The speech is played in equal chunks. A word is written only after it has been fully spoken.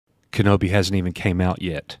Kenobi hasn't even came out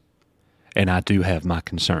yet, and I do have my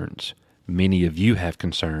concerns. Many of you have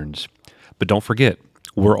concerns, but don't forget,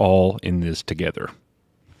 we're all in this together.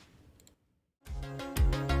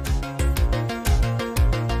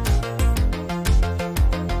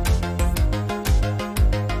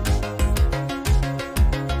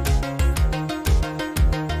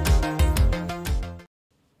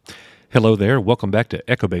 Hello there, welcome back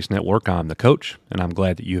to Echo Base Network. I'm the coach, and I'm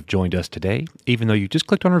glad that you have joined us today. Even though you just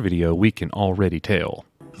clicked on our video, we can already tell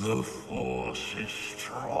the Force is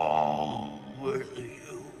strong with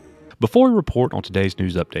you. Before we report on today's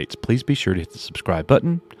news updates, please be sure to hit the subscribe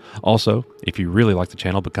button. Also, if you really like the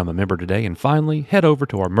channel, become a member today. And finally, head over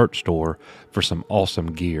to our merch store for some awesome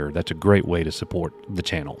gear. That's a great way to support the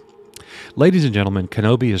channel. Ladies and gentlemen,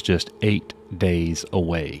 Kenobi is just 8 days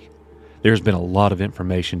away. There's been a lot of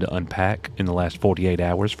information to unpack in the last 48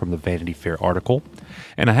 hours from the Vanity Fair article,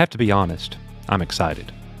 and I have to be honest, I'm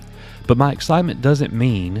excited. But my excitement doesn't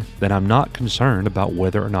mean that I'm not concerned about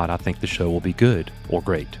whether or not I think the show will be good or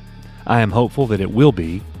great. I am hopeful that it will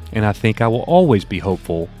be, and I think I will always be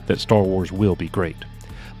hopeful that Star Wars will be great.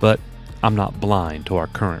 But I'm not blind to our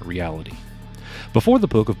current reality. Before the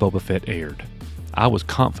Book of Boba Fett aired, I was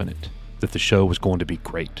confident that the show was going to be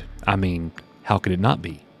great. I mean, how could it not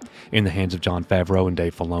be? In the hands of Jon Favreau and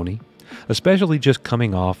Dave Filoni, especially just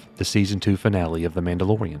coming off the Season 2 finale of The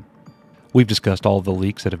Mandalorian. We've discussed all of the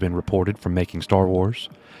leaks that have been reported from making Star Wars,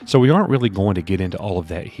 so we aren't really going to get into all of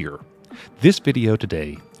that here. This video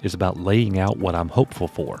today is about laying out what I'm hopeful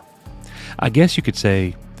for. I guess you could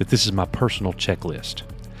say that this is my personal checklist.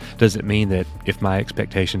 Does it mean that if my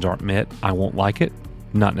expectations aren't met, I won't like it?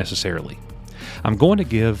 Not necessarily. I'm going to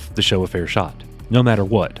give the show a fair shot, no matter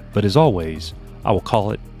what, but as always, I will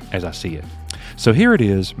call it as I see it. So here it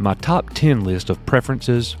is, my top 10 list of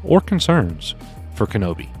preferences or concerns for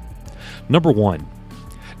Kenobi. Number 1,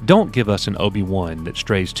 don't give us an Obi-Wan that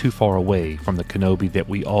strays too far away from the Kenobi that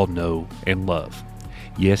we all know and love.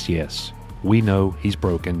 Yes, we know he's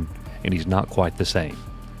broken and he's not quite the same.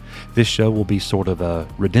 This show will be sort of a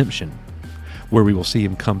redemption, where we will see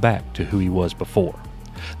him come back to who he was before.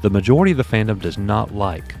 The majority of the fandom does not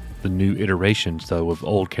like the new iterations, though, of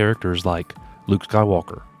old characters like Luke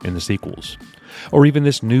Skywalker in the sequels, or even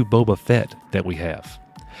this new Boba Fett that we have.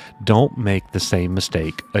 Don't make the same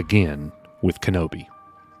mistake again with Kenobi.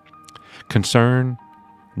 Concern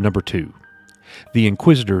number 2. The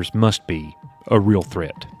Inquisitors must be a real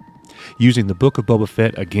threat. Using the Book of Boba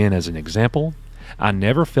Fett again as an example, I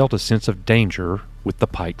never felt a sense of danger with the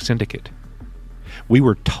Pike Syndicate. We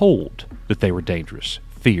were told that they were dangerous,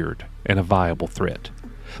 feared, and a viable threat,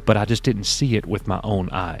 but I just didn't see it with my own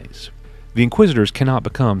eyes. The Inquisitors cannot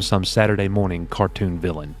become some Saturday morning cartoon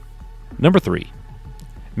villain. Number 3.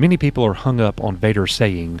 Many people are hung up on Vader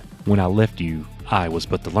saying, "When I left you, I was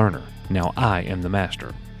but the learner. Now I am the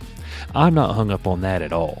master." I'm not hung up on that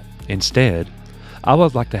at all. Instead, I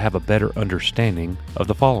would like to have a better understanding of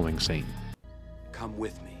the following scene. Come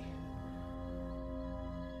with me.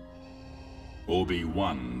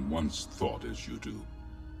 Obi-Wan once thought as you do.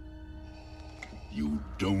 You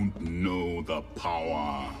don't know the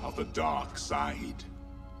power of the dark side.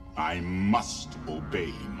 I must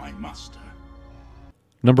obey my master.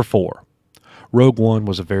 Number 4. Rogue One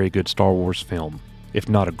was a very good Star Wars film, if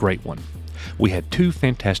not a great one. We had 2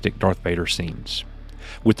 fantastic Darth Vader scenes.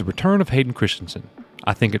 With the return of Hayden Christensen,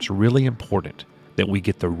 I think it's really important that we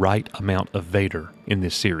get the right amount of Vader in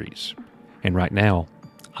this series. And right now,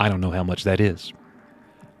 I don't know how much that is.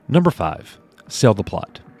 Number 5. Sell the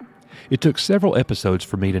plot. It took several episodes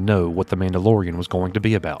for me to know what The Mandalorian was going to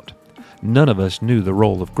be about. None of us knew the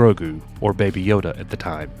role of Grogu or Baby Yoda at the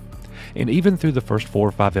time. And even through the first 4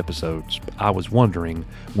 or 5 episodes, I was wondering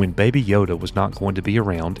when Baby Yoda was not going to be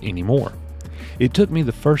around anymore. It took me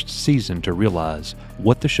the first season to realize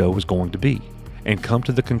what the show was going to be, and come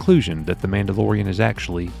to the conclusion that The Mandalorian is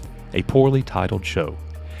actually a poorly titled show,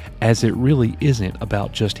 as it really isn't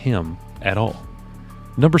about just him at all.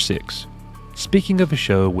 Number 6. Speaking of a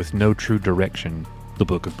show with no true direction, The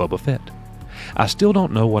Book of Boba Fett. I still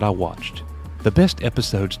don't know what I watched. The best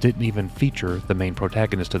episodes didn't even feature the main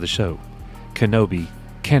protagonist of the show. Kenobi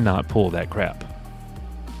cannot pull that crap.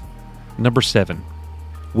 Number 7.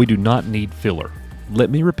 We do not need filler. Let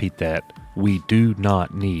me repeat that. We do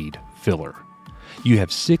not need filler. You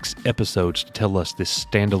have 6 episodes to tell us this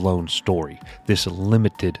standalone story, this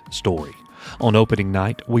limited story. On opening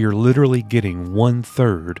night, we are literally getting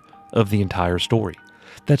 1/3 of the entire story.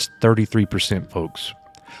 That's 33%, folks.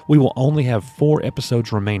 We will only have 4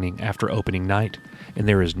 episodes remaining after opening night, and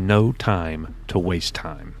there is no time to waste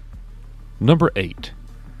time. Number 8.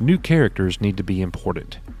 New characters need to be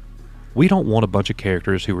important. We don't want a bunch of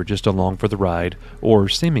characters who are just along for the ride or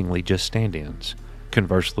seemingly just stand-ins.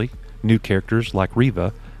 Conversely, new characters like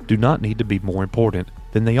Reva do not need to be more important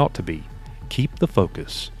than they ought to be. Keep the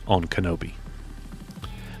focus on Kenobi.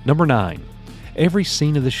 Number 9. Every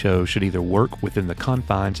scene of the show should either work within the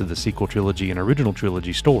confines of the sequel trilogy and original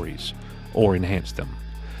trilogy stories, or enhance them.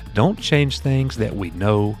 Don't change things that we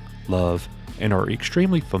know, love, and are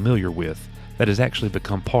extremely familiar with that has actually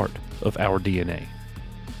become part of our DNA.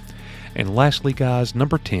 And lastly, guys,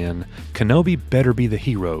 number 10, Kenobi better be the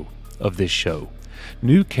hero of this show.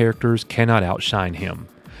 New characters cannot outshine him.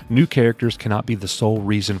 New characters cannot be the sole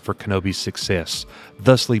reason for Kenobi's success,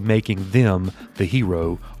 thusly making them the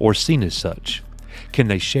hero or seen as such. Can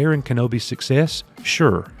they share in Kenobi's success?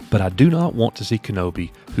 Sure, but I do not want to see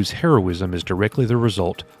Kenobi whose heroism is directly the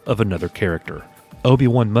result of another character.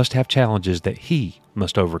 Obi-Wan must have challenges that he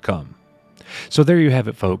must overcome. So there you have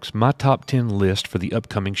it, folks, my top 10 list for the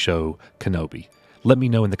upcoming show, Kenobi. Let me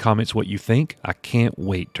know in the comments what you think. I can't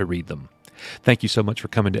wait to read them. Thank you so much for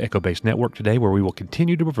coming to Echo Base Network today, where we will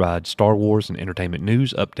continue to provide Star Wars and entertainment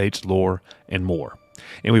news, updates, lore, and more.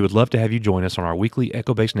 And we would love to have you join us on our weekly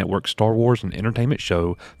Echo Base Network Star Wars and entertainment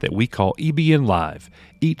show that we call EBN Live,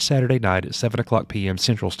 each Saturday night at 7 o'clock p.m.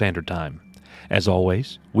 Central Standard Time. As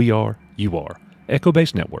always, we are, you are, Echo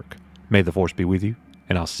Base Network. May the Force be with you,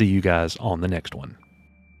 and I'll see you guys on the next one.